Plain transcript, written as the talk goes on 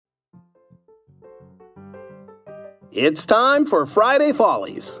It's time for Friday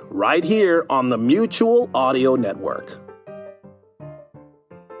Follies, right here on the Mutual Audio Network.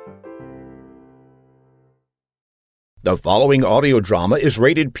 The following audio drama is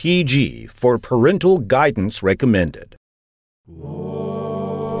rated PG for parental guidance recommended.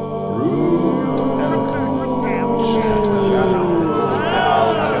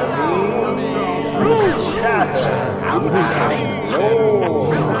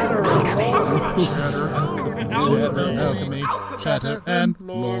 Chatter and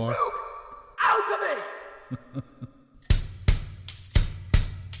lore. Alchemy!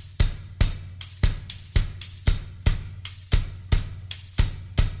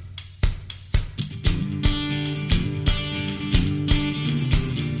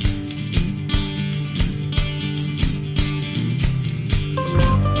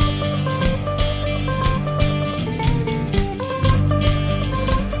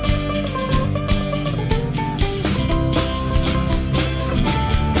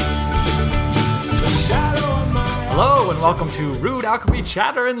 Welcome to Rude Alchemy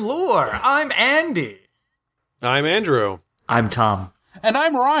Chatter and Lore. I'm Andy. I'm Andrew. I'm Tom. And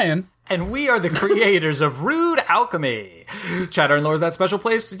I'm Ryan. And we are the creators of Rude Alchemy. Chatter and Lore is that special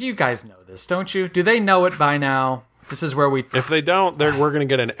place. You guys know this, don't you? Do they know it by now? This is where we... If they don't, we're going to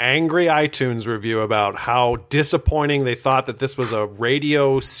get an angry iTunes review about how disappointing they thought that this was a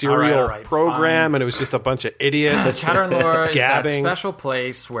radio serial program, fine. And it was just a bunch of idiots. The Chatter and Lore is that gabbing. special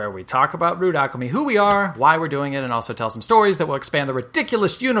place where we talk about Rude Alchemy, who we are, why we're doing it, and also tell some stories that will expand the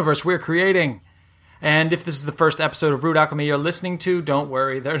ridiculous universe we're creating. And if this is the first episode of Rude Alchemy you're listening to, don't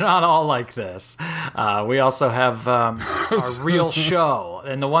worry, they're not all like this. We also have our real show,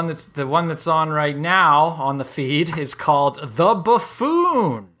 and the one that's on right now on the feed is called The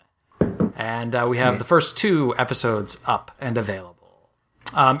Buffoon, and we have the first 2 episodes up and available.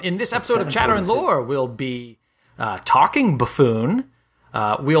 In this episode of Chatter and Lore, we'll be talking Buffoon.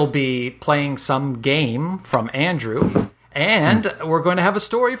 We'll be playing some game from Andrew, and we're going to have a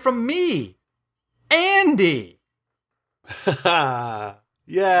story from me. Andy.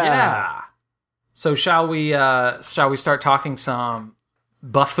 Yeah. So shall we start talking some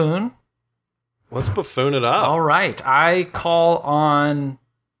Buffoon? Let's buffoon it up. All right. I call on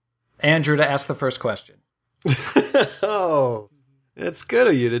Andrew to ask the first question. Oh, it's good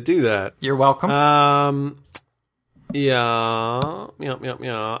of you to do that. You're welcome. Yeah.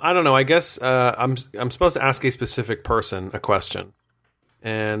 I don't know. I guess I'm supposed to ask a specific person a question.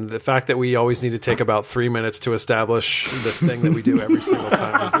 And the fact that we always need to take about 3 minutes to establish this thing that we do every single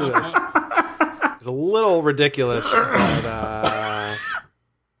time we do this is a little ridiculous. But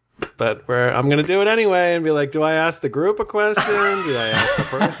I'm going to do it anyway and be like, do I ask the group a question? Do I ask the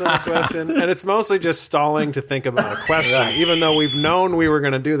person a question? And it's mostly just stalling to think about a question, even though we've known we were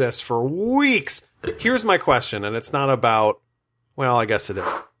going to do this for weeks. Here's my question, and it's not about, well, I guess it is.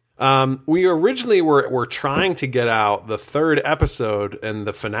 We originally were trying to get out the 3rd episode and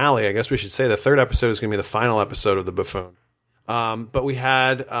the finale. I guess we should say the 3rd episode is going to be the final episode of The Buffoon. But we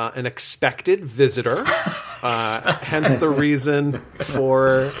had an expected visitor, hence the reason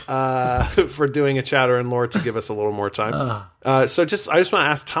for doing a Chatter and Lore to give us a little more time. So I just want to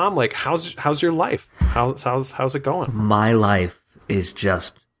ask Tom, like, how's your life? How's it going? My life is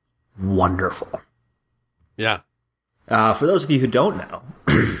just wonderful. Yeah. For those of you who don't know,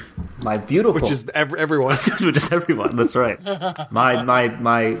 my beautiful... Which is everyone. Which is everyone, that's right.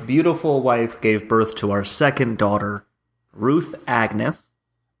 My beautiful wife gave birth to our second daughter, Ruth Agnes.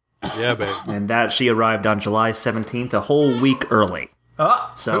 Yeah, babe. And that she arrived on July 17th, a whole week early.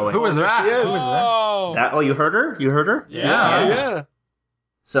 Oh, so who was that? She is. Oh, you heard her? You heard her? Yeah.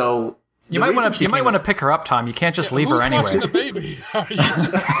 So... You might want to pick her up, Tom. You can't just leave her anywhere. Who's watching the baby?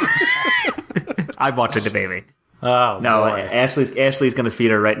 I'm watching the baby. Oh, no, boy. Ashley's going to feed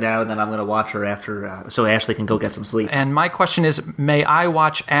her right now, and then I'm going to watch her after, so Ashley can go get some sleep. And my question is, may I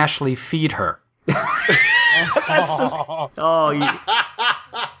watch Ashley feed her? That's just,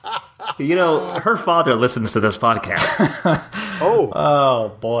 you know, her father listens to this podcast.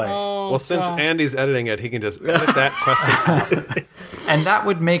 Oh boy. Well, since Andy's editing it, he can just edit that question out. And that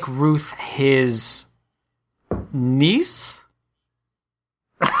would make Ruth his niece?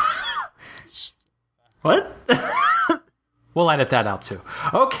 What? We'll edit that out too.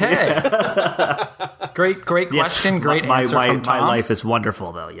 Okay. Great question. Great answer from Tom. My life is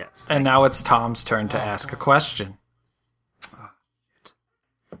wonderful, though, yes. And now it's Tom's turn to ask a question.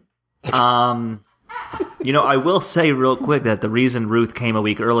 You know, I will say real quick that the reason Ruth came a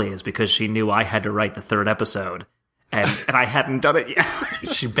week early is because she knew I had to write the 3rd episode, and I hadn't done it yet.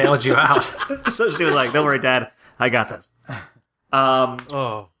 She bailed you out. So she was like, "Don't worry, Dad, I got this."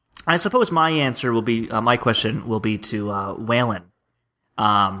 I suppose my answer will be, my question will be to Waylon.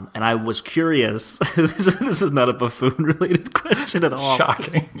 And I was curious. This is not a buffoon-related question at all.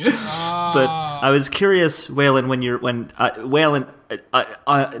 Shocking. But I was curious, Waylon,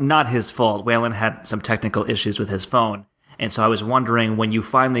 Waylon, not his fault. Waylon had some technical issues with his phone, and so I was wondering when you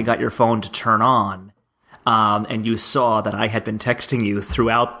finally got your phone to turn on, and you saw that I had been texting you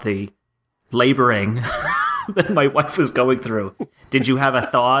throughout the laboring that my wife was going through. Did you have a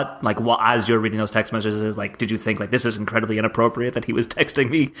thought, like, as you're reading those text messages, like, did you think, like, this is incredibly inappropriate that he was texting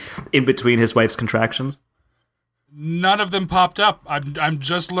me in between his wife's contractions? None of them popped up. I'm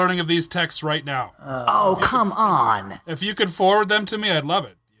just learning of these texts right now. Oh, come on! If you could forward them to me, I'd love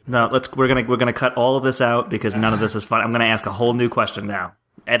it. No, we're gonna cut all of this out because none of this is fun. I'm gonna ask a whole new question now.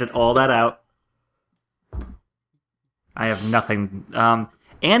 Edit all that out. I have nothing.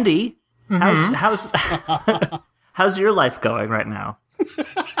 Andy, how's your life going right now?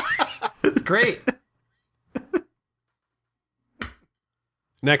 Great.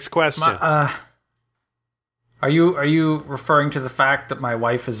 Next question. Are you referring to the fact that my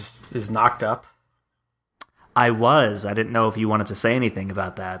wife is knocked up? I was. I didn't know if you wanted to say anything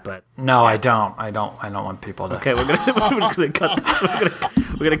about that, but No, I don't. I don't want people to. okay, we're just gonna cut.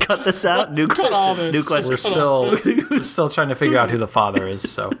 We're gonna cut this out. New question. all this. New question. We're still trying to figure out who the father is.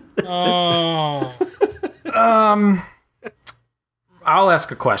 So, Oh. I'll ask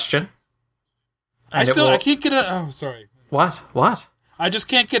a question. I can't get a... Oh, sorry. What? I just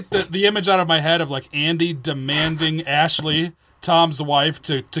can't get the image out of my head of, like, Andy demanding Ashley, Tom's wife,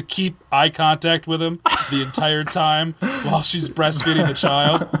 to keep eye contact with him the entire time while she's breastfeeding the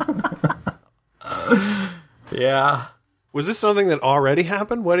child. Yeah. Was this something that already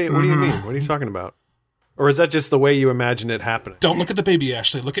happened? What do you mean? What are you talking about? Or is that just the way you imagine it happening? Don't look at the baby,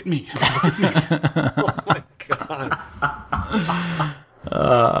 Ashley. Look at me. Look at me. Oh my god.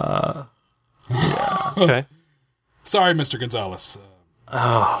 Yeah. Okay. Sorry, Mr. Gonzalez.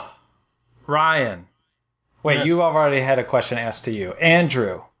 Ryan. Wait, Yes. you've already had a question asked to you.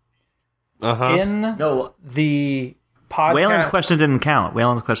 Andrew. Uh-huh. In No, the podcast... Waylon's question didn't count.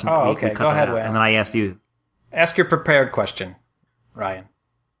 Waylon's question. Oh, we okay. cut Go that ahead, out. Waylon. And then I asked you. Ask your prepared question, Ryan.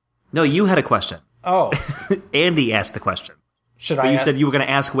 No, you had a question. Oh. Andy asked the question. Should But I you ask- said you were going to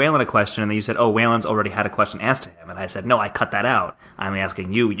ask Waylon a question, and then you said, "Oh, Waylon's already had a question asked to him." And I said, "No, I cut that out. I'm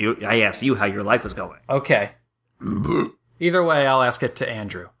asking you. I asked you how your life was going." Okay. Either way, I'll ask it to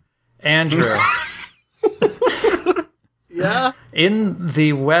Andrew. Andrew. Yeah? In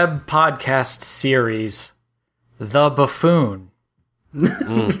the web podcast series, The Buffoon.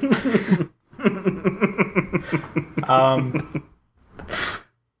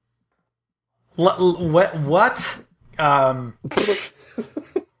 What?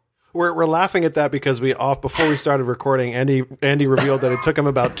 We're laughing at that because before we started recording, Andy revealed that it took him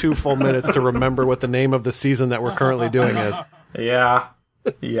about 2 full minutes to remember what the name of the season that we're currently doing is. Yeah.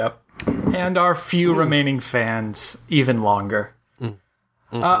 Yep. And our few remaining fans even longer.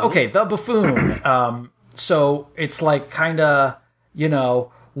 Okay, The Buffoon. So it's like kind of,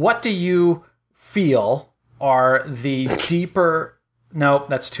 what do you feel are the deeper... No,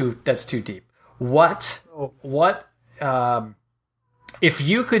 that's too deep. What, if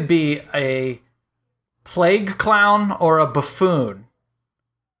you could be a plague clown or a buffoon,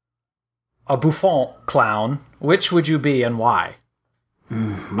 a bouffon clown, which would you be and why?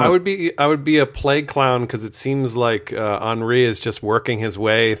 I would be a plague clown because it seems like Henri is just working his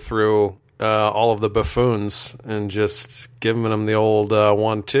way through all of the buffoons and just giving them the old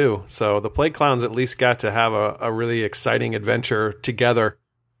 1-2. So the plague clowns at least got to have a really exciting adventure together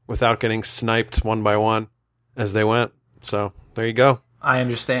without getting sniped one by one as they went. So there you go. I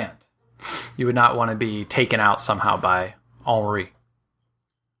understand. You would not want to be taken out somehow by Henri.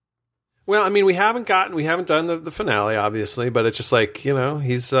 Well, I mean, we haven't done the finale, obviously, but it's just like,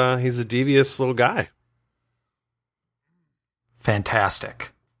 he's a devious little guy.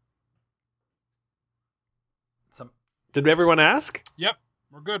 Fantastic. Did everyone ask? Yep,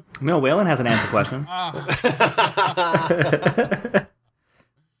 we're good. No, Waylon hasn't asked a question.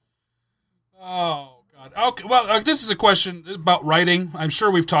 Oh, God. Okay, well, this is a question about writing. I'm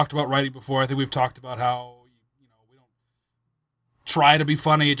sure we've talked about writing before. I think we've talked about how we don't try to be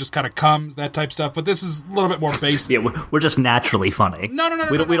funny. It just kind of comes, that type stuff. But this is a little bit more basic. Yeah, we're just naturally funny. No.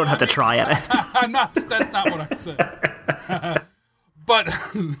 We don't have to try it. That's not what I said. But...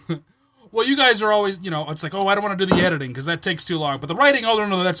 Well, you guys are always, it's like, oh, I don't want to do the editing because that takes too long. But the writing, oh,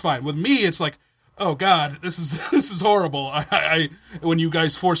 no, that's fine. With me, it's like, oh God, this is horrible. I when you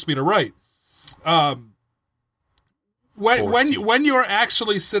guys force me to write, when you're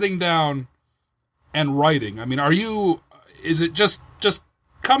actually sitting down and writing, I mean, is it just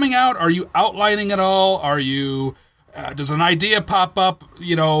coming out? Are you outlining it all? Are you does an idea pop up,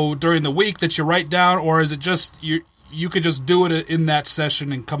 during the week that you write down, or is it just you could just do it in that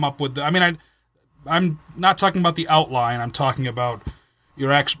session and come up with I'm not talking about the outline. I'm talking about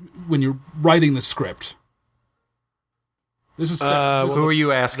when you're writing the script. This is who are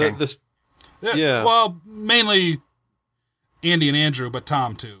you asking? Yeah. Well, mainly Andy and Andrew, but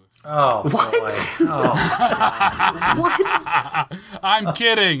Tom too. Oh, What? boy. Oh. I'm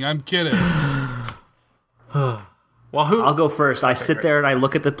kidding. Well, who? I'll go first. I sit there and I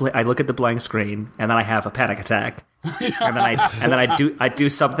look at the blank screen, and then I have a panic attack, and then I do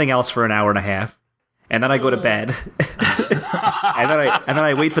something else for an hour and a half, and then I go to bed, and then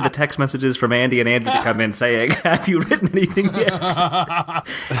I wait for the text messages from Andy and Andrew to come in saying, "Have you written anything yet?"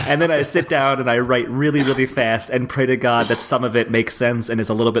 And then I sit down and I write really, really fast and pray to God that some of it makes sense and is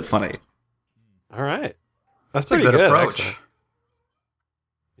a little bit funny. All right. That's a pretty good approach. actually.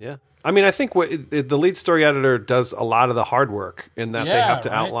 Yeah. I mean, I think the lead story editor does a lot of the hard work in that they have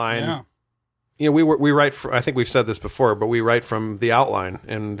to outline. Yeah. We write. I think we've said this before, but we write from the outline,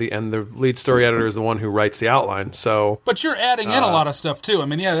 and the lead story editor is the one who writes the outline. So, but you're adding in a lot of stuff too. I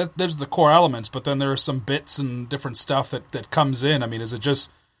mean, there's the core elements, but then there are some bits and different stuff that comes in. I mean, is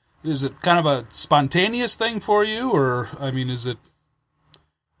it kind of a spontaneous thing for you, or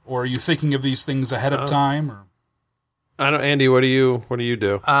or are you thinking of these things ahead of time, or? I don't, Andy. What do you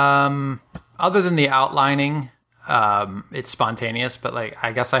do? Other than the outlining, it's spontaneous. But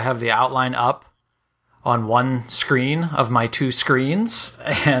I guess I have the outline up on one screen of my two screens,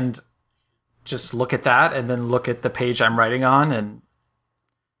 and just look at that, and then look at the page I'm writing on, and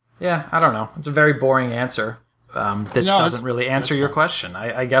I don't know. It's a very boring answer. That doesn't really answer your question.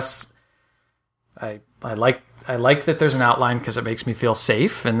 I guess I like that there's an outline because it makes me feel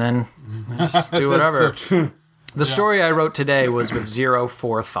safe, and then just do whatever. The story I wrote today was with zero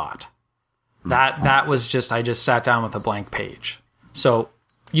forethought. That was just, I just sat down with a blank page. So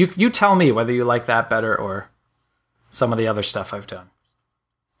you tell me whether you like that better or some of the other stuff I've done.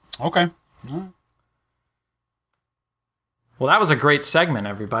 Okay. Well, that was a great segment,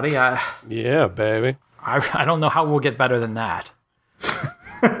 everybody. Yeah, baby. I don't know how we'll get better than that.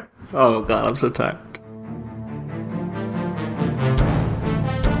 Oh God, I'm so tired.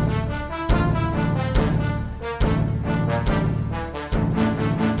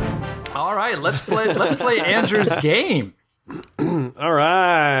 All right, let's play Andrew's game. All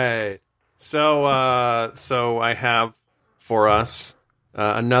right. So I have for us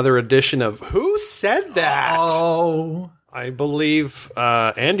another edition of Who Said That? Oh. I believe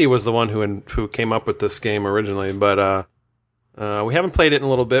Andy was the one who came up with this game originally, but we haven't played it in a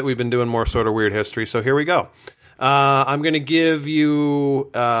little bit. We've been doing more sort of weird history, so here we go. I'm going to give you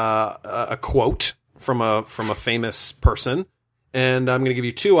a quote from a famous person, and I'm going to give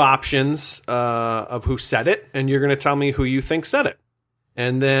you two options of who said it, and you're going to tell me who you think said it.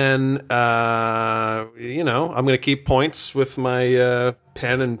 And then, I'm going to keep points with my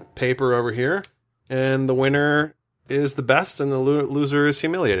pen and paper over here, and the winner is the best, and the loser is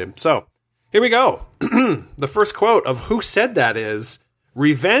humiliated. So, here we go. The first quote of Who Said That is,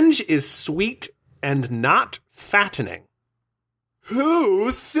 "Revenge is sweet and not fattening."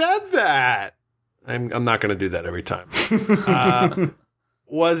 Who said that? I'm not going to do that every time.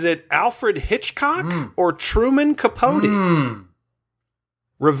 Was it Alfred Hitchcock or Truman Capote?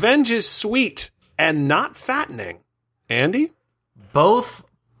 Revenge is sweet and not fattening. Andy? Both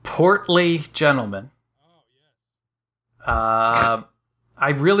portly gentlemen. I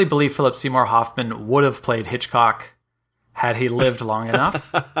really believe Philip Seymour Hoffman would have played Hitchcock had he lived long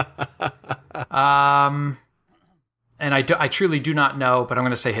enough. And I truly do not know, but I'm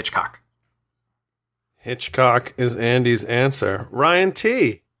going to say Hitchcock. Hitchcock is Andy's answer. Ryan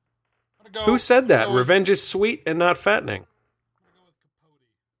T. Who said that? Revenge is sweet and not fattening.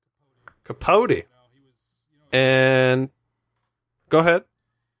 Capote. And go ahead.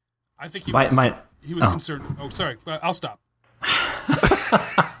 I think he was concerned. Oh, sorry. I'll stop.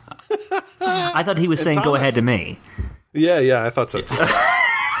 I thought he was saying, Thomas. "Go ahead" to me. Yeah, I thought so too.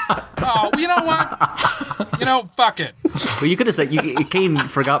 Oh, you know what? Fuck it. Well, you could have said, Kane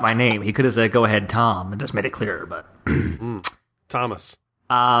forgot my name. He could have said, "Go ahead, Tom," and just made it clearer. But Thomas.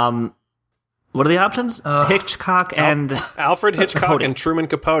 What are the options? Hitchcock and Alfred Hitchcock Capote. and Truman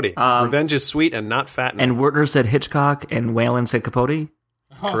Capote. Revenge is sweet and not fattening. And Wertner said Hitchcock, and Whalen said Capote.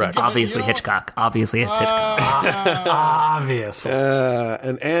 Correct. Obviously Hitchcock. Obviously it's Hitchcock. Obviously.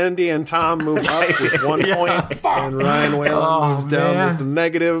 And Andy and Tom move up with 1 point, and Ryan Whalen moves down with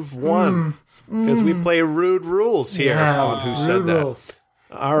 -1 because we play rude rules here on Who Said That.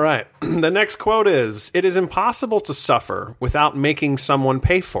 All right. The next quote is, "It is impossible to suffer without making someone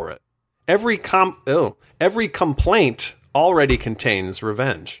pay for it. Every complaint already contains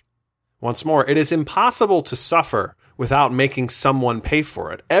revenge." Once more, "It is impossible to suffer without making someone pay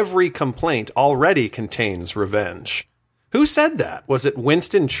for it. Every complaint already contains revenge." Who said that? Was it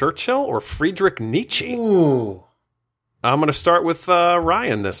Winston Churchill or Friedrich Nietzsche? Ooh. I'm going to start with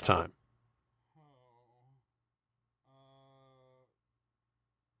Ryan this time.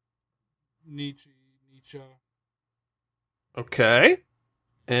 Nietzsche. Okay.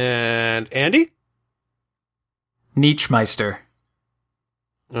 And Andy? Nietzschmeister.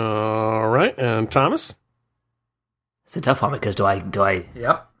 All right. And Thomas? It's a tough one because do I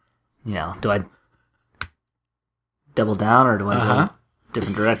Yep. do I double down or do I go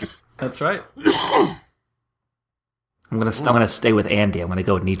different direction? That's right. I'm gonna stay with Andy. I'm gonna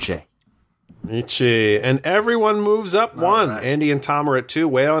go with Nietzsche. Nietzsche. And everyone moves up one. right. Andy and Tom are at 2.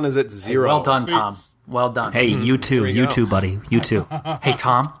 Waylon is at 0. Well done, Sweet. Tom. Well done. Hey, you too, we go. buddy, you too. Hey,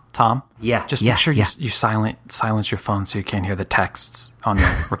 Tom. Yeah, Just yeah, make sure yeah. you silence your phone so you can't hear the texts on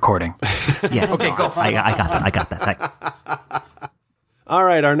the recording. Yeah. Okay, go. I got that. All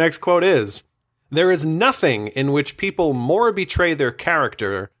right. Our next quote is, "There is nothing in which people more betray their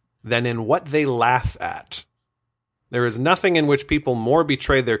character than in what they laugh at." There is nothing in which people more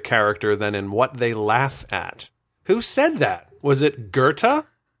betray their character than in what they laugh at. Who said that? Was it Goethe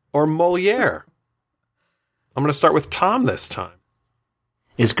or Moliere? I'm going to start with Tom this time.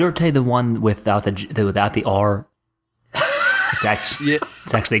 Is Goethe the one without the R?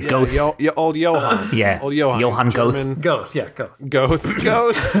 It's actually Goethe. Old Johann. Yeah. Old Johann. Johann Goethe. German. Goth, yeah, Goth. Goethe.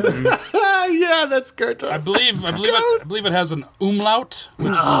 Yeah, that's Goethe. I believe it has an umlaut,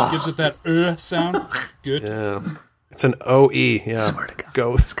 which gives it that sound. Good. Yeah. It's an OE. Yeah. Swear to God.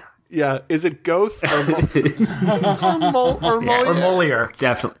 Goethe. Yeah. Is it Goethe or Or Moliere? Moliere.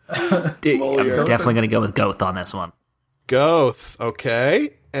 Definitely. I'm definitely gonna go with Goethe on this one. Goethe.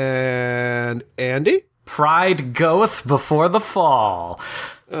 Okay. And Andy? Pride goeth before the fall.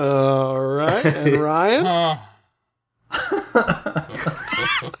 All right. And Ryan?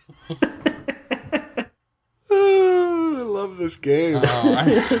 I love this game.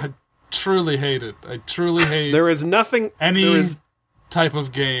 I truly hate it. I truly hate There is nothing. any there is, type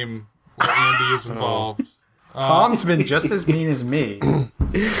of game where Andy is involved. Tom's been just as mean as me.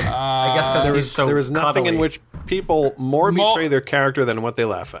 I guess because he's so there is nothing in cuddly. which people more betray their character than what they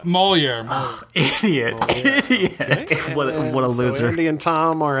laugh at. Moliere. Idiot. What a So loser. Andy and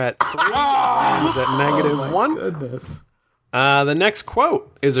Tom are at 3. Ryan's at -1. Goodness. The next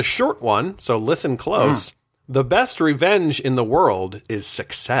quote is a short one, so listen close. "The best revenge in the world is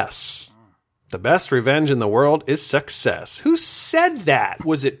success." The best revenge in the world is success. Who said that?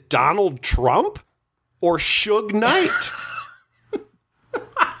 Was it Donald Trump or Suge Knight?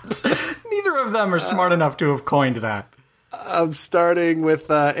 Neither of them are smart enough to have coined that. I'm starting with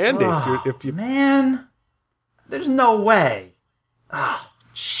Andy. If you Man, there's no way. Oh,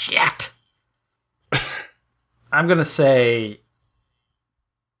 shit. I'm going to say,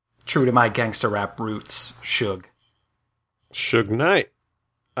 true to my gangster rap roots, Suge. Suge Knight.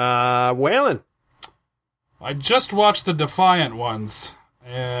 Waylon. I just watched the Defiant ones,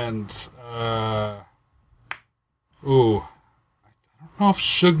 and I don't know if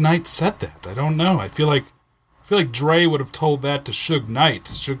Suge Knight said that. I don't know. I feel like Dre would have told that to Suge Knight.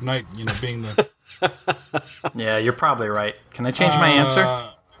 Suge Knight, being the Yeah, you're probably right. Can I change my answer?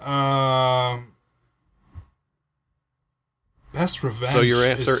 Best revenge. So your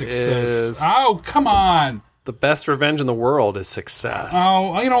answer success. is- Oh, come on. The best revenge in the world is success.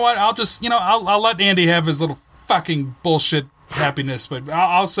 Oh, you know what? I'll just I'll let Andy have his little fucking bullshit happiness, but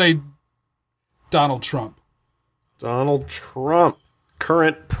I'll say Donald Trump. Donald Trump,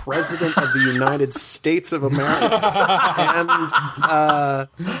 current president of the United States of America. And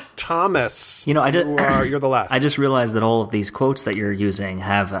Thomas, you're the last. I just realized that all of these quotes that you're using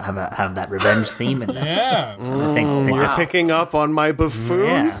have that revenge theme in them. Yeah. I think You're picking up on my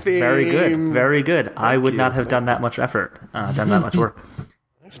buffoon theme. Very good, very good. I would not have done that much effort, done that much work.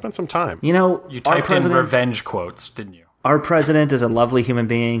 I spent some time. You our typed in president, revenge quotes, didn't you? Our president is a lovely human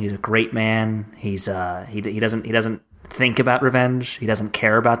being. He's a great man. He's he doesn't think about revenge. He doesn't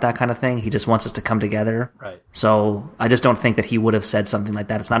care about that kind of thing. He just wants us to come together. Right. So I just don't think that he would have said something like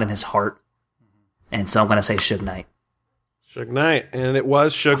that. It's not in his heart. And so I'm going to say Suge Knight. Suge Knight, and it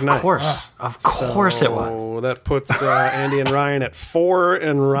was Suge Knight. Of course it was. So that puts Andy and Ryan at 4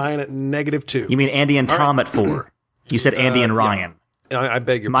 and Ryan at -2. You mean Andy and Tom at 4? You said Andy and Ryan. I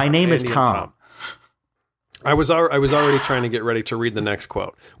beg your My pardon. name is Andy and Tom. I was already trying to get ready to read the next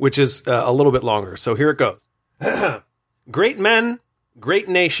quote, which is a little bit longer. So here it goes. Great men Great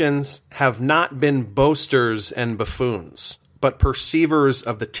nations have not been boasters and buffoons, but perceivers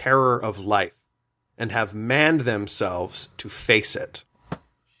of the terror of life, and have manned themselves to face it.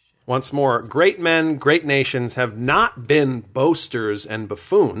 Once more, great men, great nations have not been boasters and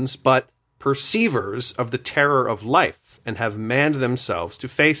buffoons, but perceivers of the terror of life, and have manned themselves to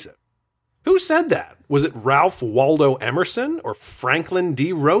face it. Who said that? Was it Ralph Waldo Emerson or Franklin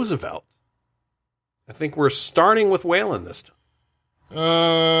D. Roosevelt? I think we're starting with Waylon this time.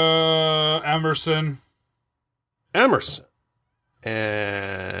 Emerson. Emerson.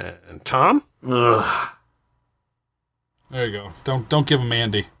 And Tom? Ugh. There you go. Don't give him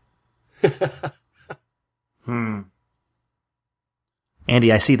Andy.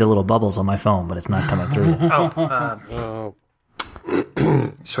 Andy, I see the little bubbles on my phone, but it's not coming through.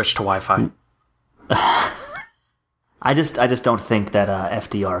 Switch to Wi-Fi. I just don't think that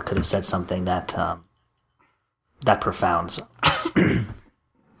FDR could have said something that that profound. So. I'm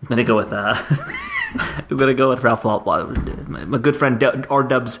gonna go with Ralph Waldo, my good friend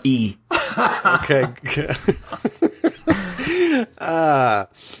R-Dubs E. Okay.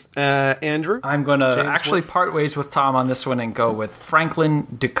 Andrew? I'm going to actually part ways with Tom on this one and go with Franklin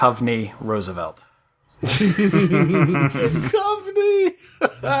Duchovny Roosevelt. Duchovny!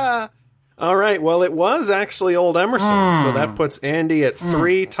 All right, well, it was actually old Emerson, so that puts Andy at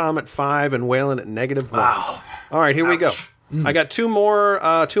 3, Tom at 5, and Waylon at -1. Wow. All right, here we go. I got two more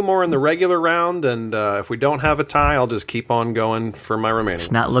in the regular round, and if we don't have a tie, I'll just keep on going for my remaining.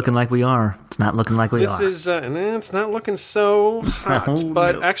 It's not looking like we are. It's not looking like we This are. is it's not looking so hot, Oh,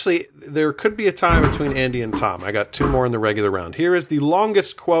 but no. actually there could be a tie between Andy and Tom. I got 2 more in the regular round. Here is the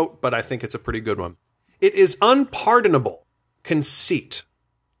longest quote, but I think it's a pretty good one. It is unpardonable conceit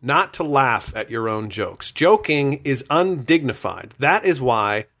not to laugh at your own jokes. Joking is undignified. That is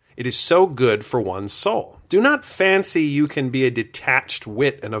why it is so good for one's soul. Do not fancy you can be a detached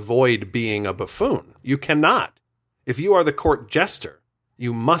wit and avoid being a buffoon. You cannot. If you are the court jester,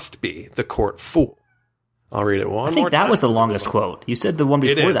 you must be the court fool. I'll read it one more time. I think that was the longest quote. You said the one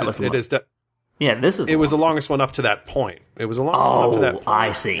before that was the longest. Yeah, this is. It was the longest one up to that point. It was the longest one up to that point.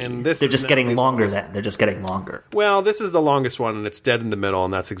 I see. And this They're is just now getting the longer. longest. They're just getting longer. Well, this is the longest one, and it's dead in the middle,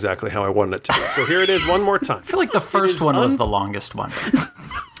 and that's exactly how I wanted it to be. So here it is one more time. I feel like the first one was the longest one.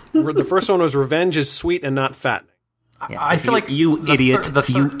 The first one was revenge is sweet and not fattening. Yeah, I feel like you idiot.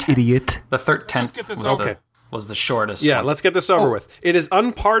 You idiot. The 13th Just get this was, over. was the shortest Yeah, one. let's get this over with. It is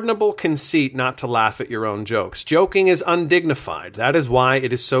unpardonable conceit not to laugh at your own jokes. Joking is undignified. That is why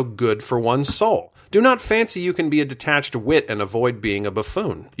it is so good for one's soul. Do not fancy you can be a detached wit and avoid being a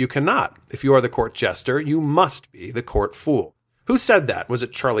buffoon. You cannot. If you are the court jester, you must be the court fool. Who said that? Was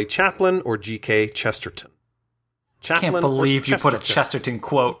it Charlie Chaplin or G.K. Chesterton? Chaplin Can't believe you put a Chesterton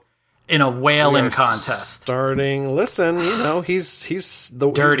quote in a Whalen contest. Starting, listen, you know, he's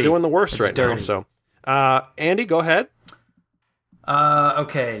Dirty. doing the worst It's right now. dirty. So, Andy, go ahead.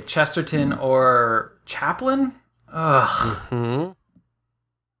 Okay, Chesterton or Chaplin? Ugh. Hmm.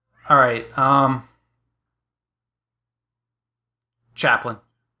 All right, Chaplin.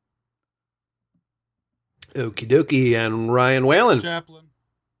 Okie dokie, and Ryan Whalen. Chaplin.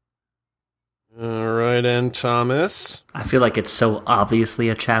 All right, and Thomas. I feel like it's so obviously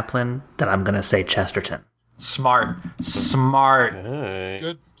a Chaplin that I'm going to say Chesterton. Smart. Hey,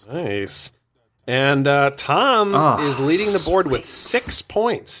 Good. nice. And Tom is leading the board with 6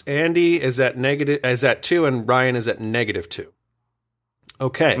 points. Andy is at 2, and Ryan is at -2.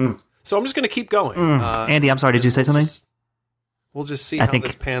 Okay, so I'm just going to keep going. Andy, I'm sorry. Did you say something? We'll just see how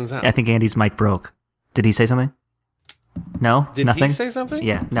this pans out. I think Andy's mic broke. Did he say something? No, Did nothing. he say something?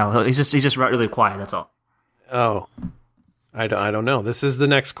 Yeah, no. He's just really quiet. That's all. Oh, I don't know. This is the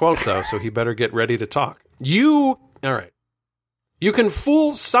next quote, though, so he better get ready to talk. All right. You can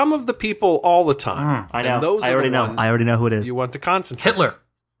fool some of the people all the time. I know. And those I are already the know. ones I already know who it is. you want to concentrate. Hitler.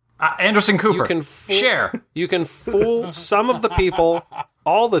 Anderson Cooper. You can fool, Cher. You can fool some of the people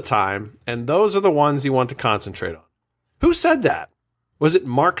all the time, and those are the ones you want to concentrate on. Who said that? Was it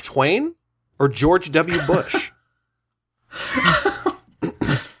Mark Twain or George W. Bush?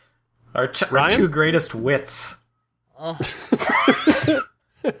 Our Ryan? 2 greatest wits.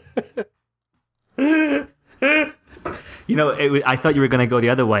 You know, I thought you were going to go the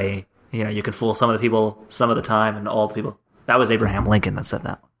other way. You know, you can fool some of the people some of the time and all the people. That was Abraham Lincoln that said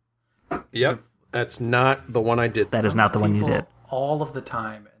that. Yep. That's not the one I did. That is not the one you did. All of the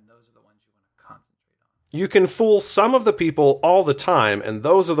time, and those are the ones you want to concentrate on. You can fool some of the people all the time, and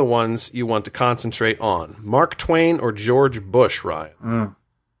those are the ones you want to concentrate on. Mark Twain or George Bush, Ryan?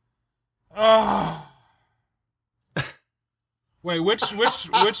 Oh. Wait, which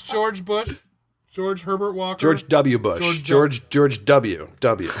George Bush? George Herbert Walker. George W. Bush. George W.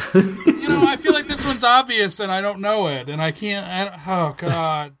 You know, I feel like this one's obvious, and I don't know it, and I can't. Oh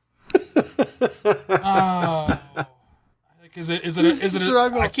God. Oh. Like, is it?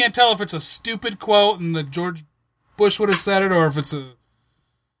 I can't tell if it's a stupid quote and that George Bush would have said it, or if it's a.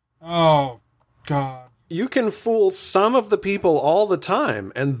 Oh God. You can fool some of the people all the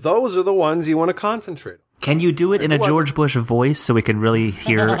time, and those are the ones you want to concentrate on. Can you do it in a George Bush voice so we can really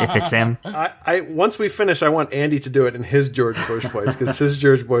hear if it's him? I once we finish, I want Andy to do it in his George Bush voice, because his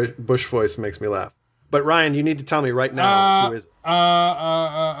George Bush voice makes me laugh. But Ryan, you need to tell me right now who is it.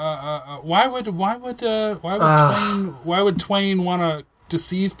 Why would Twain want to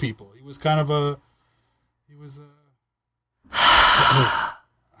deceive people? He was kind of a.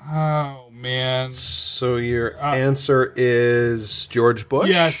 Oh man. So your answer is George Bush?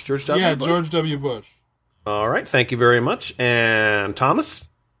 Yes. George W. Bush? George W. Bush. All right, thank you very much. And Thomas?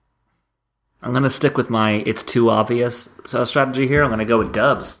 I'm going to stick with my it's too obvious strategy here. I'm going to go with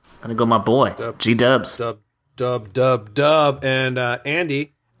Dubs. I'm going to go my boy, G-Dubs. Dub. And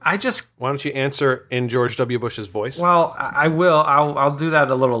Andy, why don't you answer in George W. Bush's voice? Well, I will. I'll do that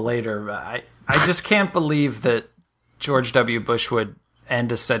a little later. But I just can't believe that George W. Bush would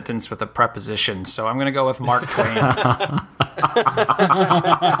end a sentence with a preposition. So I'm going to go with Mark Twain.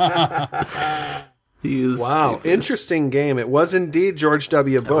 Wow, stupid. Interesting game. It was indeed George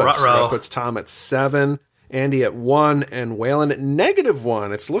W. Bush. So that puts Tom at 7, Andy at 1, and Waylon at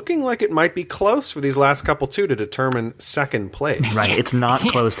 -1. It's looking like it might be close for these last couple two to determine second place. Right, it's not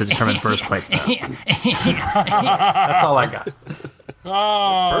close to determine first place, though. That's all I got.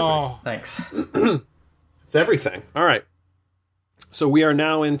 Oh, that's perfect. Thanks. It's everything. All right. So we are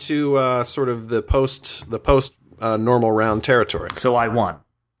now into sort of the post normal round territory. So I won.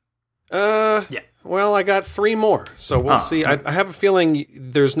 Yeah. Well, I got 3 more, so we'll see. I have a feeling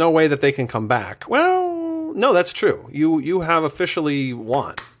there's no way that they can come back. Well, no, that's true. You have officially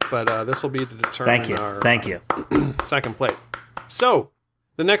won, but this will be to determine Thank you. Second place. So,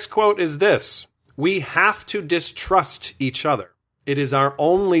 the next quote is this: "We have to distrust each other. It is our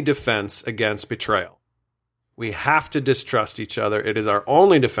only defense against betrayal." We have to distrust each other. It is our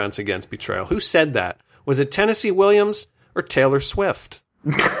only defense against betrayal. Who said that? Was it Tennessee Williams or Taylor Swift?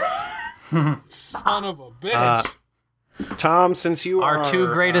 Son of a bitch. Tom, since you Our are... two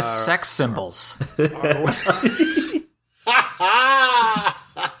greatest sex symbols.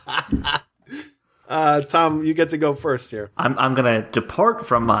 Tom, you get to go first here. I'm going to depart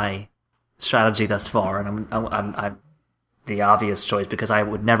from my strategy thus far, and I'm the obvious choice because I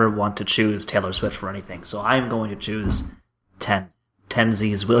would never want to choose Taylor Swift for anything. So I'm going to choose 10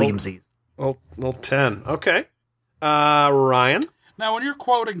 Z's, Williamsies. Well, 10. Okay. Ryan? Now, when you're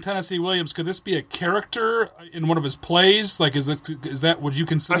quoting Tennessee Williams, could this be a character in one of his plays? Like, is that would you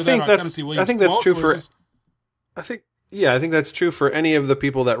consider that a Tennessee Williams? I think that's quote, true for. This... I think that's true for any of the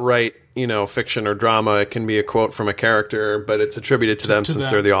people that write, fiction or drama. It can be a quote from a character, but it's attributed to them since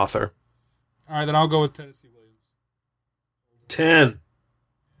they're the author. All right, then I'll go with Tennessee Williams. 10.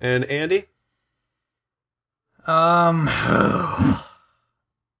 And Andy? I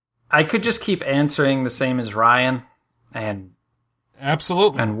could just keep answering the same as Ryan and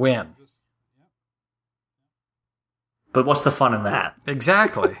absolutely and win. But what's the fun in that?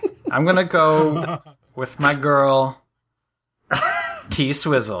 Exactly. I'm going to go with my girl, T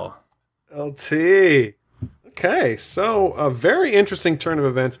Swizzle. LT. Okay, so a very interesting turn of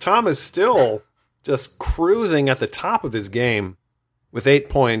events. Tom is still just cruising at the top of his game with 8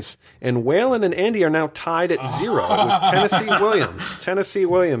 points, and Waylon and Andy are now tied at 0. It was Tennessee Williams. Tennessee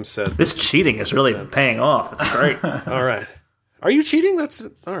Williams said... This cheating is really paying off. It's great. All right. Are you cheating? That's...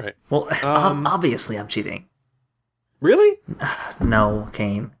 All right. Well, obviously I'm cheating. Really? No,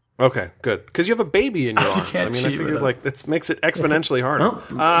 Kane. Okay, good. Because you have a baby in your arms. I figured, it makes it exponentially harder. Well,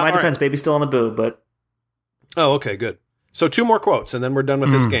 my defense, baby's still on the boob, but... Oh, okay, good. So 2 more quotes, and then we're done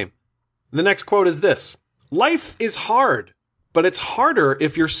with this game. The next quote is this: "Life is hard, but it's harder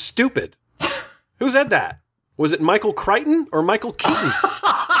if you're stupid." Who said that? Was it Michael Crichton or Michael Keaton?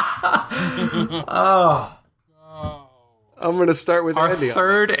 Oh. I'm going to start with our Andy.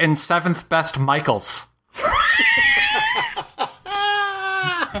 Third and 7th best Michaels.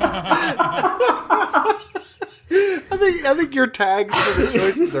 I think your tags for the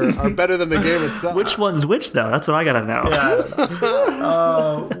choices are better than the game itself. Which one's which, though? That's what I gotta know. Yeah.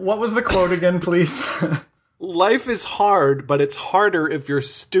 What was the quote again, please? Life is hard, but it's harder if you're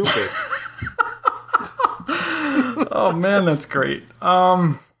stupid. Oh man, that's great.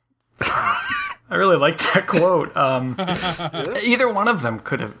 I really like that quote. Either one of them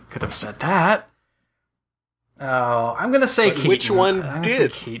could have said that. Oh, I'm going to say Keaton. which one I'm gonna say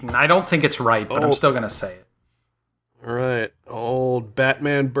did? Keaton. I don't think it's right, but I'm still going to say it. All right. Old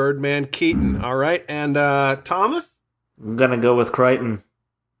Batman, Birdman, Keaton. All right. And Thomas? I'm gonna go with Crichton.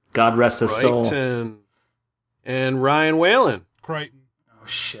 God rest his soul. Crichton. And Ryan Whalen. Crichton. Oh,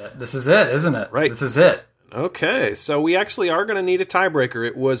 shit. This is it, isn't it? Right. This is it. Okay. So we actually are going to need a tiebreaker.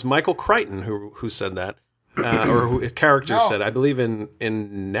 It was Michael Crichton who said that. Or who a character said, I believe in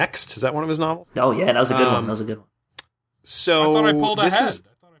Next. Is that one of his novels? Oh yeah, that was a good one. That was a good one. So I thought I pulled this ahead. is-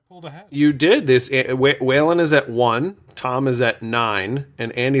 I thought I pulled ahead. You did this. Whalen is at 1, Tom is at 9,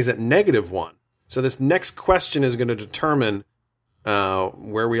 and Andy's at -1. So this next question is going to determine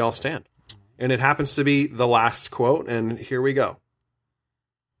where we all stand. And it happens to be the last quote, and here we go.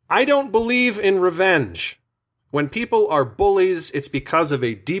 I don't believe in revenge. When people are bullies, it's because of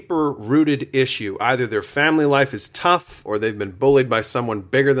a deeper rooted issue. Either their family life is tough or they've been bullied by someone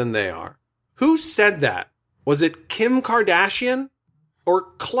bigger than they are. Who said that? Was it Kim Kardashian or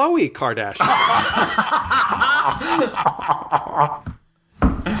Khloe Kardashian?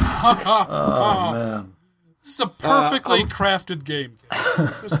 Oh, man. This is a perfectly crafted game.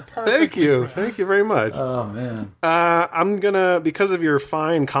 It was Thank you. Thank you very much. Oh, man. I'm gonna, because of your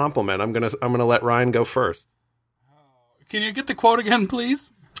fine compliment, I'm gonna let Ryan go first. Can you get the quote again, please?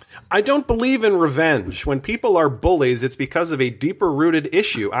 I don't believe in revenge. When people are bullies, it's because of a deeper rooted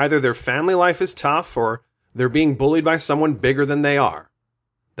issue. Either their family life is tough or they're being bullied by someone bigger than they are.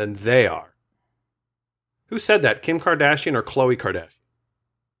 Who said that? Kim Kardashian or Khloe Kardashian?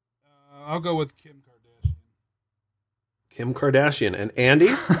 I'll go with Kim Kardashian. Kim Kardashian. And Andy?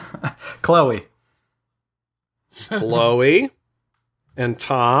 Chloe. Khloe. And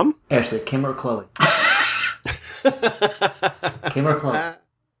Tom? Ashley, Kim or Chloe? Kim or Chloe?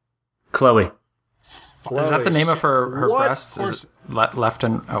 Chloe. Is that the name of her What? breasts? Is it left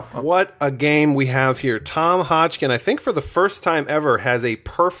and... Oh. What a game we have here. Tom Hodgkin, I think for the first time ever, has a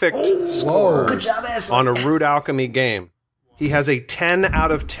perfect score Good job, Ashley. on a Root Alchemy game. He has a 10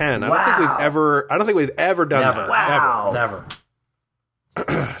 out of 10. I don't think we've ever done Never. that. Wow. Never.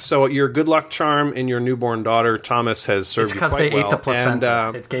 Ever. So your good luck charm in your newborn daughter, Thomas, has served It's you because quite they well. ate the placenta.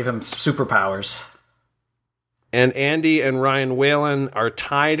 And, It gave him superpowers. and Andy and Ryan Whalen are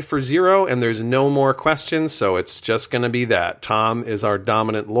tied for 0, and there's no more questions, so it's just going to be that. Tom is our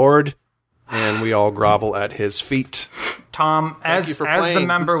dominant lord, and we all grovel at his feet. Tom, you as for the playing.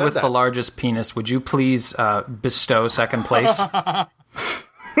 member Who said with that? the largest penis, would you please bestow second place?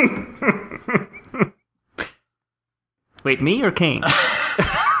 Wait, me or Kane?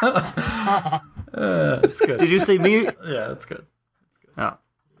 That's good. Did you say me? Yeah, that's good. Oh,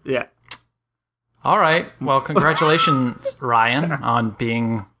 yeah. All right. Well, congratulations, Ryan, on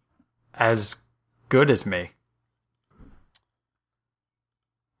being as good as me.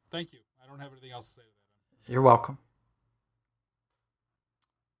 Thank you. I don't have anything else to say to that. You're welcome.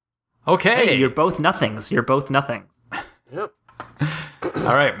 Okay. Hey, you're both nothings. You're both nothing. Yep.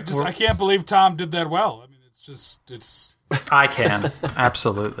 All right. I can't believe Tom did that well. I mean, it's. I can.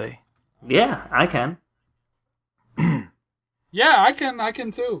 Absolutely. Yeah, I can. Yeah, I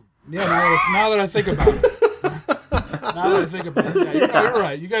can too. Yeah, now that I think about it. Yeah, you're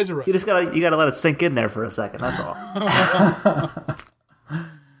right. You guys are right. You gotta let it sink in there for a second. That's all.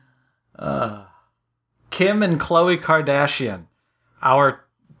 Kim and Khloe Kardashian, our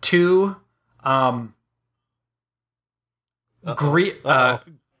two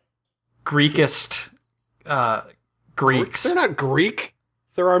Greekest Greeks. They're not Greek.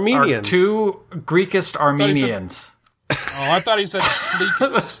 They're Our Armenians. two Greekest Armenians. Oh, I thought he said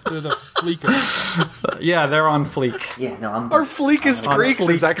fleekest. They're the fleekest. Yeah, they're on fleek. Yeah, no, I'm. Our Fleekest Greeks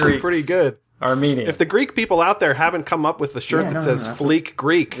is Fleek actually Greeks. pretty good. Armenian. If the Greek people out there haven't come up with the shirt Yeah, that no, says no. Fleek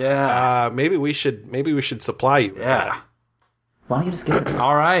Greek, Yeah. maybe we should supply you with that. yeah. Why don't you just get it?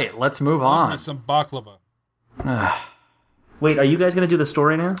 All right, let's move on. Some baklava. Wait, are you guys gonna do the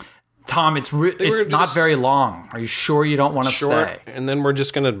story now? Tom, it's were gonna do not this- very long. Are you sure you don't want to Short, stay? and then we're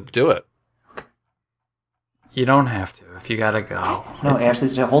just gonna do it. You don't have to if you gotta go. No, It's-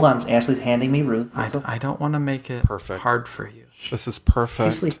 Ashley's. Hold on. Ashley's handing me Ruth. I don't want to make it Perfect. hard for you. This is She's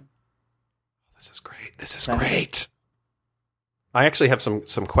perfect. sleeping. This is great. This is great. I actually have some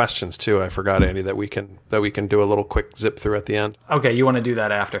questions too. I forgot, Andy, that we can do a little quick zip through at the end. Okay, you want to do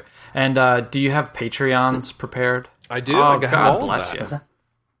that after. And do you have Patreons prepared? I do. Oh, I have all God of bless that. you.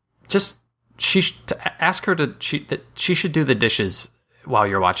 Just ask her to she should do the dishes while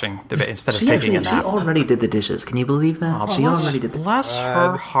you're watching instead of She taking a she nap. already did the dishes. Can you believe that? She already did. Bless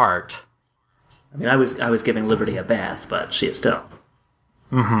her heart. I mean, I was giving Liberty a bath, but she is still.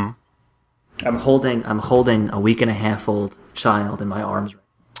 Mm-hmm. I'm holding a week and a half old child in my arms.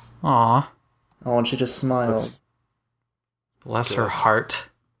 Aw. Oh, and she just smiled. Bless her heart.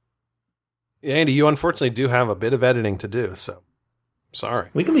 Yeah, Andy, you unfortunately do have a bit of editing to do, so sorry.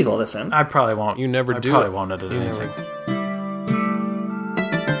 We can leave all this in. I probably won't. You never I do probably it. won't edit You anything.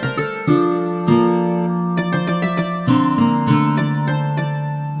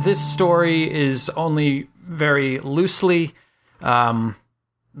 This story is only very loosely the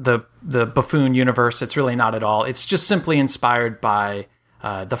buffoon universe. It's really not at all. It's just simply inspired by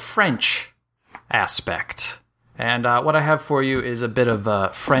the French aspect. And what I have for you is a bit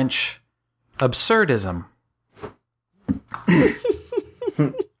of French absurdism.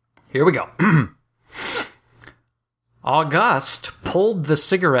 Here we go. Auguste pulled the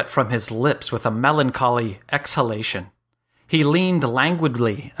cigarette from his lips with a melancholy exhalation. He leaned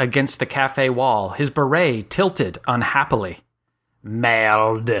languidly against the cafe wall, his beret tilted unhappily.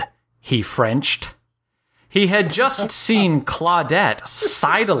 Merde, he Frenched. He had just seen Claudette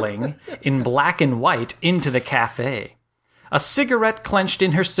sidling in black and white into the cafe. A cigarette clenched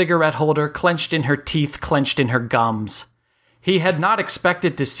in her cigarette holder, clenched in her teeth, clenched in her gums. He had not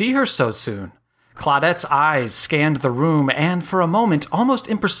expected to see her so soon. Claudette's eyes scanned the room, and for a moment, almost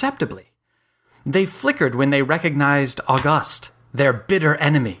imperceptibly, they flickered when they recognized Auguste, their bitter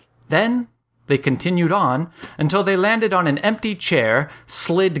enemy. Then they continued on until they landed on an empty chair,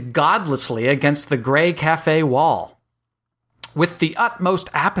 slid godlessly against the gray cafe wall. With the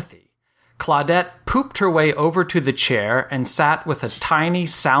utmost apathy, Claudette pooped her way over to the chair and sat with a tiny,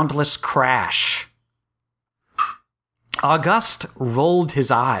 soundless crash. Auguste rolled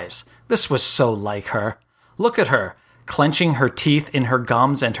his eyes. This was so like her. Look at her, clenching her teeth in her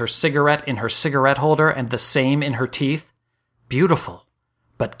gums and her cigarette in her cigarette holder and the same in her teeth. Beautiful,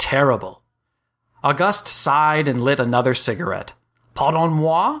 but terrible. Auguste sighed and lit another cigarette.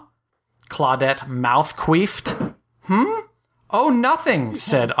 Pardon-moi? Claudette mouth-queefed. Oh, nothing,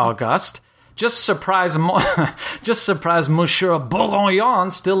 said Auguste. Just surprised Monsieur Bourgogne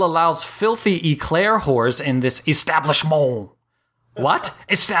still allows filthy eclair whores in this establishment. What?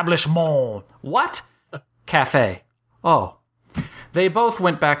 Establishment. What? Cafe. Oh. They both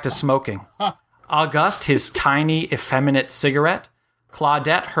went back to smoking. Auguste, his tiny, effeminate cigarette.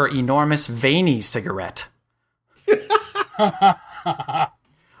 Claudette, her enormous, veiny cigarette.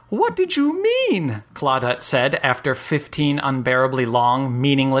 What did you mean? Claudette said after 15 unbearably long,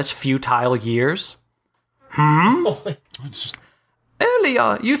 meaningless, futile years. Earlier,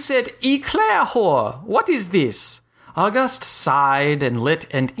 you said eclair whore. What is this? Auguste sighed and lit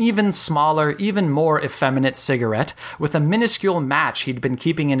an even smaller, even more effeminate cigarette with a minuscule match he'd been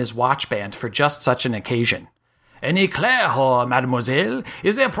keeping in his watchband for just such an occasion. An eclair whore, mademoiselle,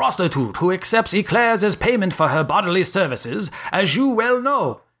 is a prostitute who accepts eclairs as payment for her bodily services, as you well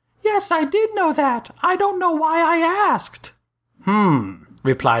know. Yes, I did know that. I don't know why I asked.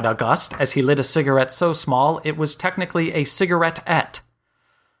 Replied Auguste, as he lit a cigarette so small it was technically a cigarette-ette.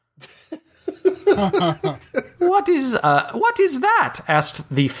 What is that? Asked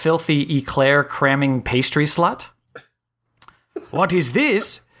the filthy eclair cramming pastry slut. What is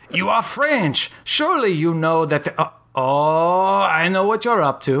this? You are French. Surely you know that I know what you're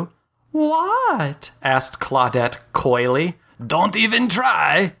up to. What? Asked Claudette coyly. Don't even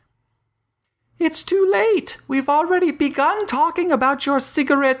try. It's too late. We've already begun talking about your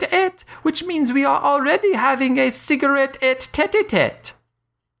cigarette-ette, which means we are already having a cigarette-ette tete-a-tete.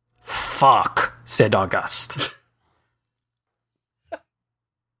 Fuck, said Auguste.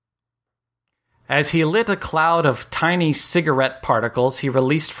 As he lit a cloud of tiny cigarette particles he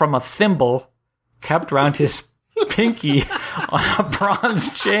released from a thimble kept round his pinky on a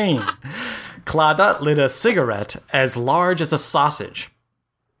bronze chain, Claudette lit a cigarette as large as a sausage.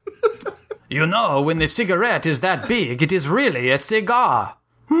 You know, when the cigarette is that big, it is really a cigar.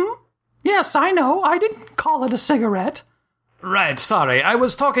 Yes, I know. I didn't call it a cigarette. Right, sorry. I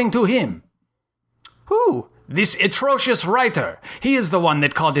was talking to him. Who? This atrocious writer. He is the one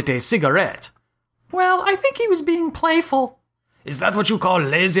that called it a cigarette. Well, I think he was being playful. Is that what you call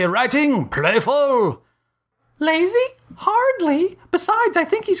lazy writing? Playful? Lazy? Hardly. Besides, I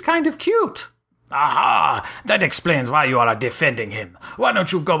think he's kind of cute. Aha! That explains why you are defending him. Why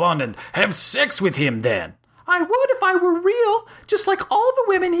don't you go on and have sex with him then? I would if I were real, just like all the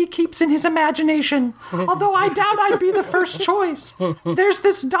women he keeps in his imagination. Although I doubt I'd be the first choice. There's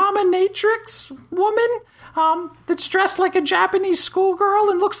this dominatrix woman that's dressed like a Japanese schoolgirl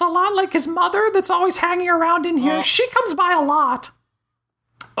and looks a lot like his mother that's always hanging around in here. She comes by a lot.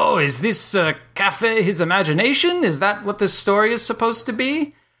 Oh, is this cafe his imagination? Is that what this story is supposed to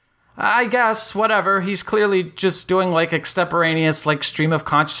be? I guess, whatever. He's clearly just doing, like, extemporaneous, like, stream of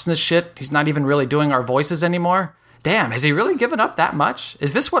consciousness shit. He's not even really doing our voices anymore. Damn, has he really given up that much?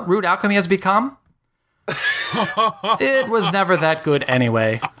 Is this what Root Alchemy has become? It was never that good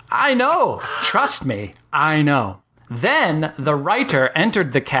anyway. I know. Trust me, I know. Then the writer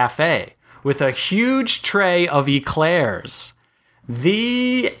entered the cafe with a huge tray of eclairs.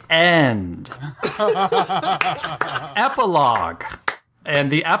 The end. Epilogue.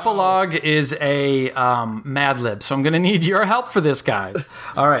 And the epilogue is a Mad Lib, so I'm going to need your help for this, guys.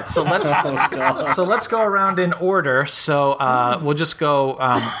 All right, so let's go around in order. So we'll just go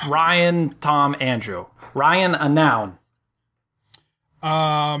Ryan, Tom, Andrew. Ryan, a noun.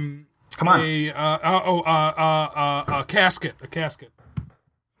 Come on. A casket. A casket.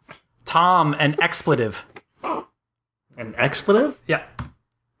 Tom, an expletive. An expletive? Yeah.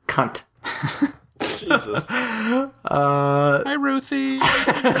 Cunt. Jesus. Hi, Ruthie.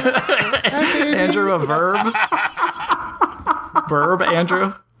 Andrew, a verb. Verb,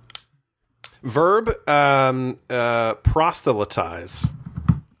 Andrew. Verb, proselytize.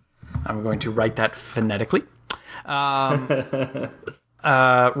 I'm going to write that phonetically. Ryan,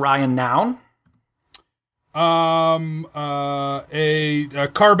 noun. A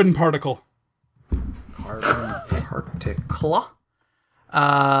carbon particle. Carbon particle.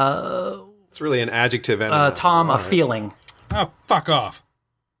 It's really an adjective. And Tom, a feeling. Oh, fuck off.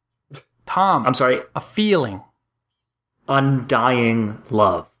 Tom, I'm sorry. a feeling. Undying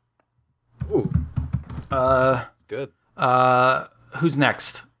love. Ooh. Good. Who's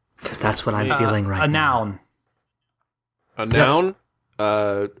next? Because that's what I'm feeling right A now. noun. A noun,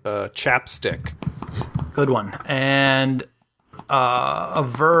 chapstick. Good one. And a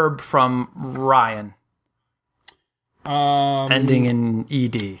verb from Ryan. Ending in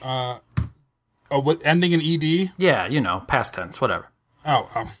ed. Ending in ed? Yeah, you know, past tense, whatever.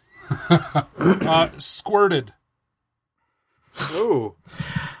 Oh. Squirted. Ooh.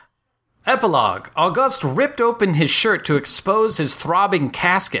 Epilogue. Auguste ripped open his shirt to expose his throbbing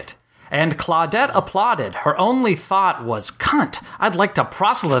casket, and Claudette applauded. Her only thought was, cunt, I'd like to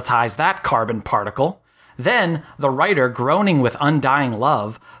proselytize that carbon particle. Then, the writer, groaning with undying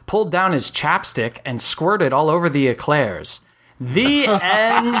love, pulled down his chapstick and squirted all over the eclairs. The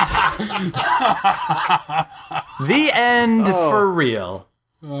end. The end for real.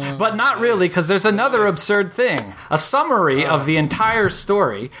 But not really, because there's another absurd thing. A summary of the entire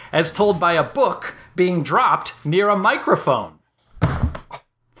story as told by a book being dropped near a microphone.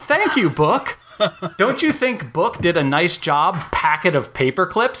 Thank you, book. Don't you think book did a nice job, packet of paper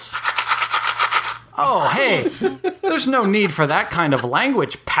clips? Oh, hey, there's no need for that kind of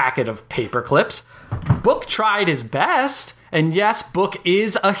language, packet of paper clips. Book tried his best, and yes, Book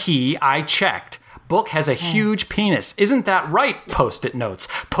is a he, I checked. Book has a huge penis. Isn't that right, Post-it notes?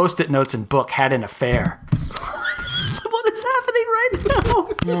 Post-it notes and Book had an affair. What is happening right now?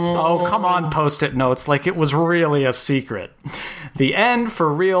 Oh, come on, Post-it notes, like it was really a secret. The end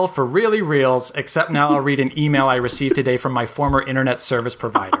for real, for really reals, except now I'll read an email I received today from my former internet service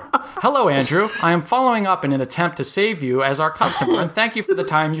provider. Hello, Andrew. I am following up in an attempt to save you as our customer, and thank you for the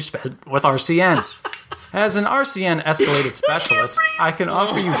time you spent with RCN. As an RCN escalated specialist, I can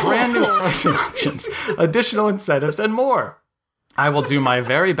offer you brand new pricing options, additional incentives, and more. I will do my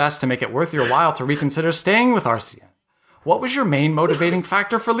very best to make it worth your while to reconsider staying with RCN. What was your main motivating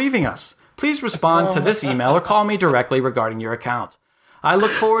factor for leaving us? Please respond to this email or call me directly regarding your account. I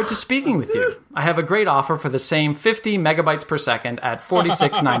look forward to speaking with you. I have a great offer for the same 50 megabytes per second at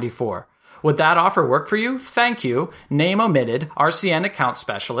 $46.94. Would that offer work for you? Thank you. Name omitted, RCN account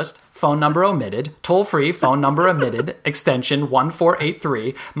specialist, phone number omitted, toll-free phone number omitted, extension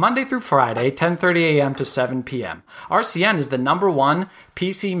 1483, Monday through Friday, 10:30 a.m. to 7 p.m. RCN is the #1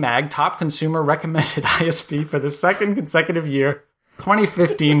 PC Mag top consumer recommended ISP for the second consecutive year,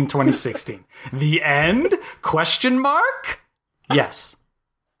 2015-2016. The end? Question mark? Yes.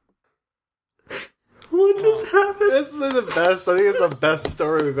 What just happened? This is the best. I think it's the best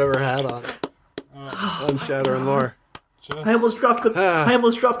story we've ever had on Shatter and Lore. I almost dropped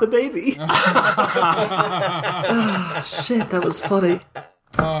the baby. Shit, that was funny.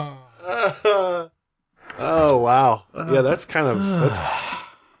 Oh wow. Yeah, that's kind of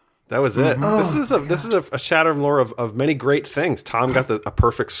that was it. This is a Shatter and Lore of many great things. Tom got a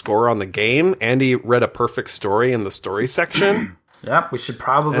perfect score on the game. Andy read a perfect story in the story section. Yep, we should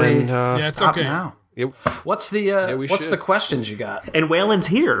probably it's stop okay. now. It, What's the the questions you got? And Waylon's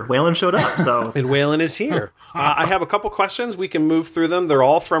here. Waylon showed up, so... and Waylon is here. I have a couple questions. We can move through them. They're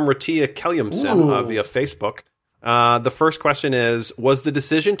all from Ratia Kelliamson via Facebook. The first question is, was the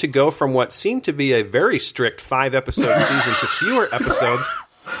decision to go from what seemed to be a very strict 5-episode season to fewer episodes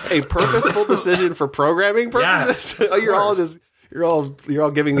a purposeful decision for programming purposes? Yes, You're all just You're all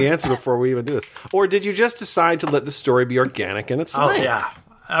giving the answer before we even do this. Or did you just decide to let the story be organic in its Oh, way? yeah.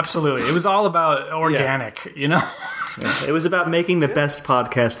 Absolutely. It was all about organic, you know? It was about making the best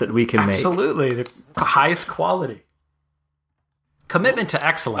podcast that we can make. Absolutely. The highest quality. Commitment to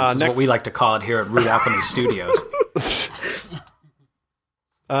excellence is what we like to call it here at Root Alchemy Studios.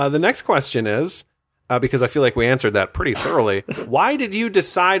 The next question is, because I feel like we answered that pretty thoroughly, why did you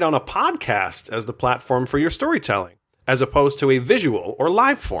decide on a podcast as the platform for your storytelling, as opposed to a visual or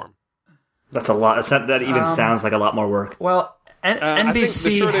live form? That's a lot. That even sounds like a lot more work. Well,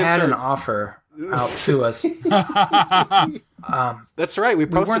 NBC had an offer out to us. That's right. We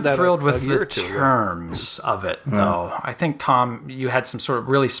We posted weren't that thrilled a with year the or two ago. terms of it, though. I think, Tom, you had some sort of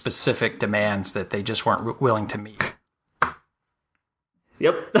really specific demands that they just weren't willing to meet.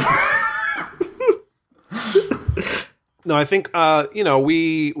 Yep. No, I think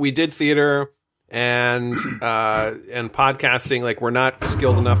we did theater and podcasting. Like, we're not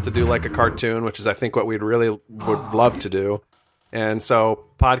skilled enough to do like a cartoon, which is I think what we'd really would love to do. And so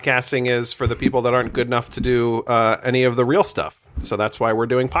podcasting is for the people that aren't good enough to do any of the real stuff. So that's why we're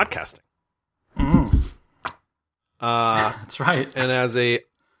doing podcasting. That's right. And as a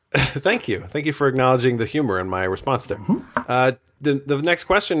thank you for acknowledging the humor in my response there. The next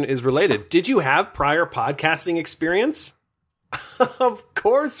question is related. Did you have prior podcasting experience? Of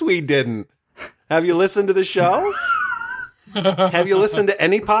course we didn't. Have you listened to the show? Have you listened to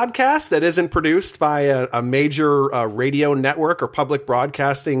any podcast that isn't produced by a major radio network or public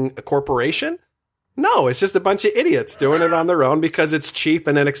broadcasting corporation? No, it's just a bunch of idiots doing it on their own because it's cheap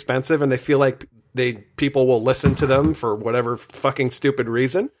and inexpensive and they feel like people will listen to them for whatever fucking stupid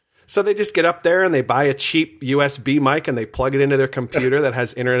reason. So they just get up there and they buy a cheap USB mic and they plug it into their computer that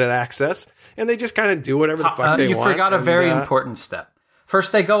has internet access and they just kind of do whatever the fuck they want. You forgot a and, very important step.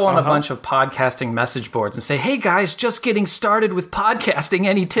 First, they go on Uh-huh. a bunch of podcasting message boards and say, "Hey guys, just getting started with podcasting.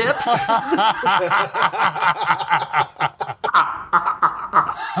 Any tips?"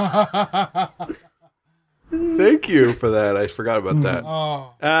 Thank you for that. I forgot about that.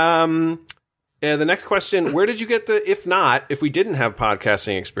 Oh. Yeah, the next question, where did you get if we didn't have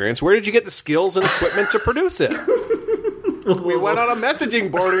podcasting experience, where did you get the skills and equipment to produce it? We went on a messaging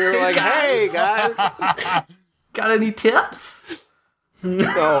board and we were like, hey, guys. Got any tips?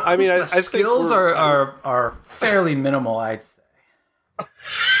 No, I mean, I think Skills we're- are fairly minimal, I'd say.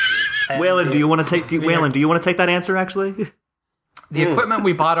 Waylon, do you want to take? Waylon, do you want to take that answer? Actually, The equipment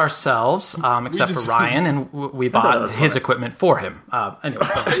we bought ourselves, except just- for Ryan, and we thought it bought was his funny. equipment for him. Anyway,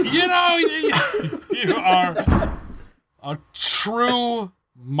 You know, you are a true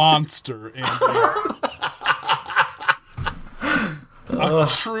monster, Andy. A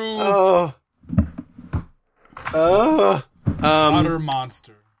true utter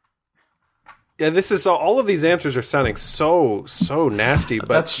monster. Yeah, this is all of these answers are sounding so nasty, but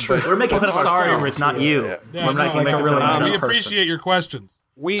that's true. we're making fun of Sorry, ourselves, not you. Yeah. Yeah, We're so, making like a really fun of nice we person. appreciate your questions.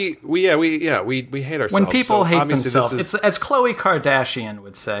 we hate ourselves. When people So hate obviously this themselves, is- it's as Khloe Kardashian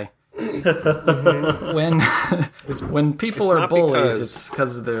would say. when people it's are not bullies, because- it's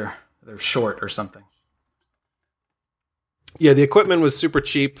because they're short or something. Yeah, the equipment was super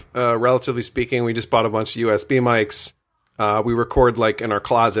cheap, relatively speaking. We just bought a bunch of USB mics. We record like in our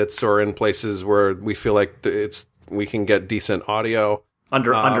closets or in places where we feel like we can get decent audio.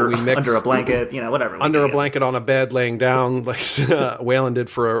 Under we mix- under a blanket, whatever. Under a blanket on a bed, laying down, like Waylon did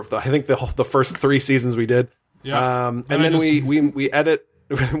for I think the first 3 seasons we did. Yeah. And I then just- we edit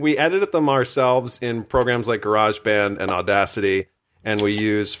we edited them ourselves in programs like GarageBand and Audacity, and we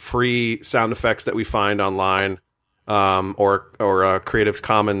use free sound effects that we find online, or Creative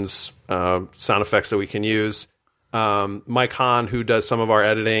Commons sound effects that we can use. Mike Hahn, who does some of our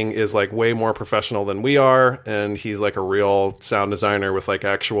editing, is like way more professional than we are, and he's like a real sound designer with like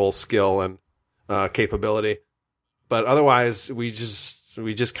actual skill and capability. But otherwise, we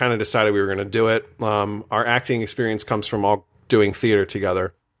just kind of decided we were going to do it. Our acting experience comes from all doing theater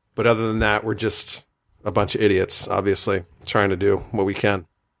together, but other than that, we're just a bunch of idiots, obviously, trying to do what we can.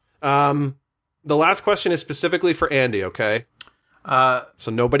 The last question is specifically for Andy, okay?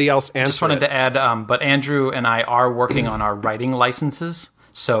 So nobody else answered. Just wanted to add, but Andrew and I are working on our writing licenses,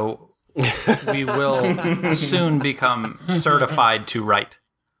 so we will soon become certified to write.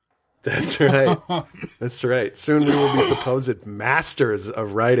 That's right. That's right. Soon we will be supposed masters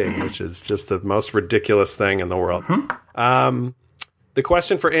of writing, which is just the most ridiculous thing in the world. The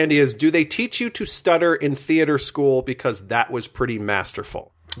question for Andy is, do they teach you to stutter in theater school? Because that was pretty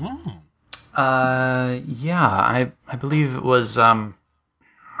masterful. Yeah, I believe it was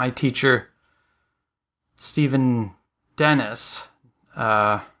my teacher, Stephen Dennis.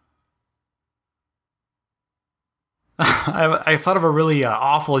 I thought of a really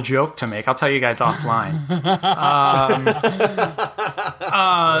awful joke to make. I'll tell you guys offline.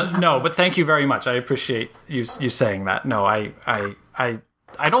 No, but thank you very much. I appreciate you saying that. No, I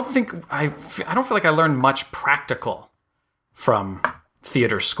don't think I don't feel like I learned much practical from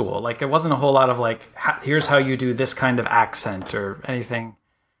theater school. Like, it wasn't a whole lot of like, here's how you do this kind of accent or anything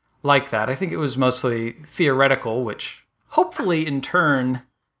like that. I think it was mostly theoretical, which hopefully in turn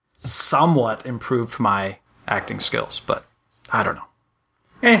somewhat improved my acting skills, but I don't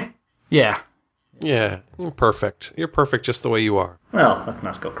know. Yeah. Yeah, you're perfect. You're perfect just the way you are. Well, let's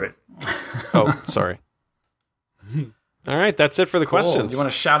not go crazy. Oh, sorry. All right, that's it for the questions. You want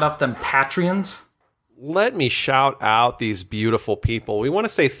to shout out them Patreons? Let me shout out these beautiful people. We want to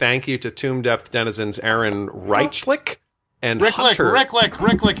say thank you to Tomb Depth denizens Aaron Reichlich and Hunter.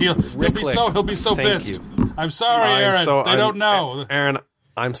 Ricklick. He'll be so Thank pissed. you. I'm sorry, Aaron. They don't know. Aaron,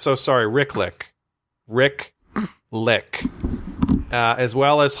 I'm so sorry. Rick Lick. As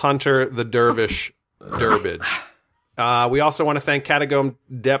well as Hunter the Dervish Durbage. We also want to thank Catacomb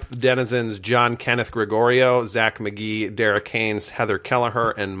Depth denizens John Kenneth Gregorio, Zach McGee, Derek Haynes, Heather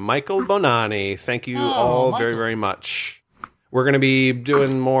Kelleher, and Michael Bonani. Thank you all very, very much. We're going to be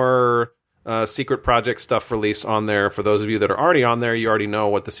doing more secret project stuff release on there. For those of you that are already on there, you already know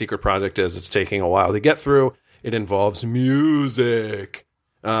what the secret project is. It's taking a while to get through. It involves music.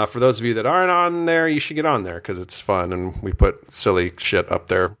 For those of you that aren't on there, you should get on there because it's fun, and we put silly shit up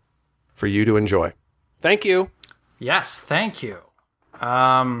there for you to enjoy. Thank you. Yes, thank you.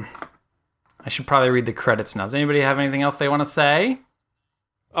 I should probably read the credits now. Does anybody have anything else they want to say?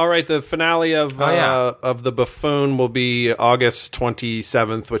 All right, the finale of The Buffoon will be August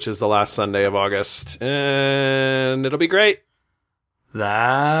 27th, which is the last Sunday of August, and it'll be great. That's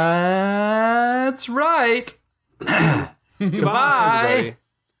right. Goodbye, everybody.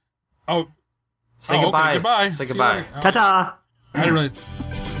 Oh, say goodbye. Okay, goodbye. Say See you goodbye. later. Ta-ta! I didn't really...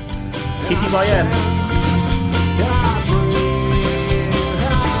 TTYN.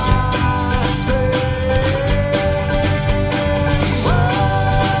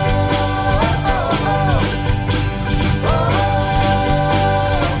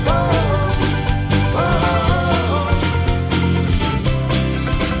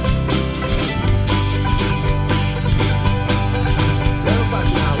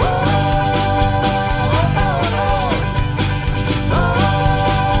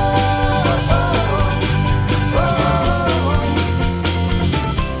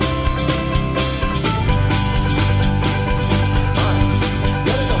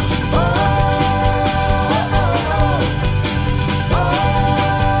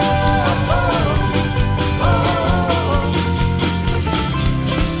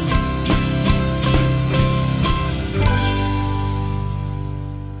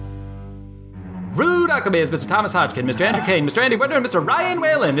 Is Mr. Thomas Hodgkin, Mr. Andrew Kane, Mr. Andy Werner, and Mr. Ryan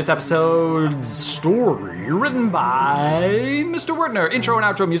Whalen. This episode's story written by Mr. Werner. Intro and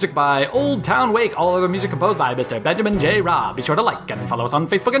outro music by Old Town Wake. All other music composed by Mr. Benjamin J. Robb. Be sure to like and follow us on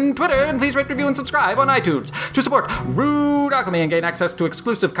Facebook and Twitter, and please rate, review, and subscribe on iTunes to support Rude Alchemy and gain access to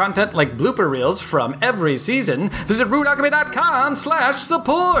exclusive content like blooper reels from every season. Visit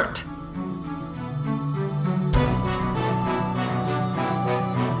rudealchemy.com/support.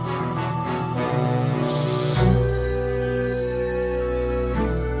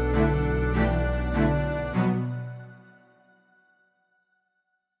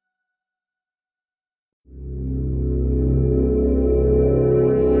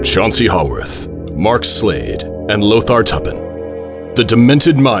 Chauncey Haworth, Mark Slade, and Lothar Tuppen, the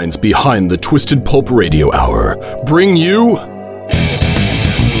demented minds behind the Twisted Pulp Radio Hour, bring you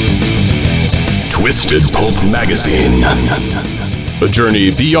Twisted Pulp Magazine. A journey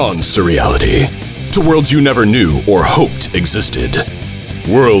beyond surreality to worlds you never knew or hoped existed.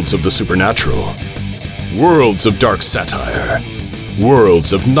 Worlds of the supernatural. Worlds of dark satire.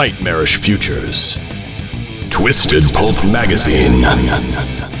 Worlds of nightmarish futures. Twisted Pulp Magazine.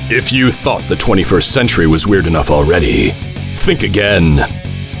 If you thought the 21st century was weird enough already, think again.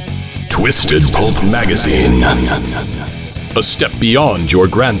 Twisted Pulp Magazine. A step beyond your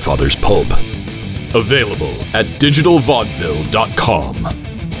grandfather's pulp. Available at digitalvaudeville.com.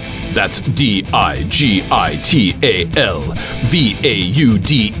 That's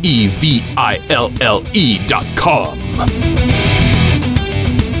digitalvaudeville.com.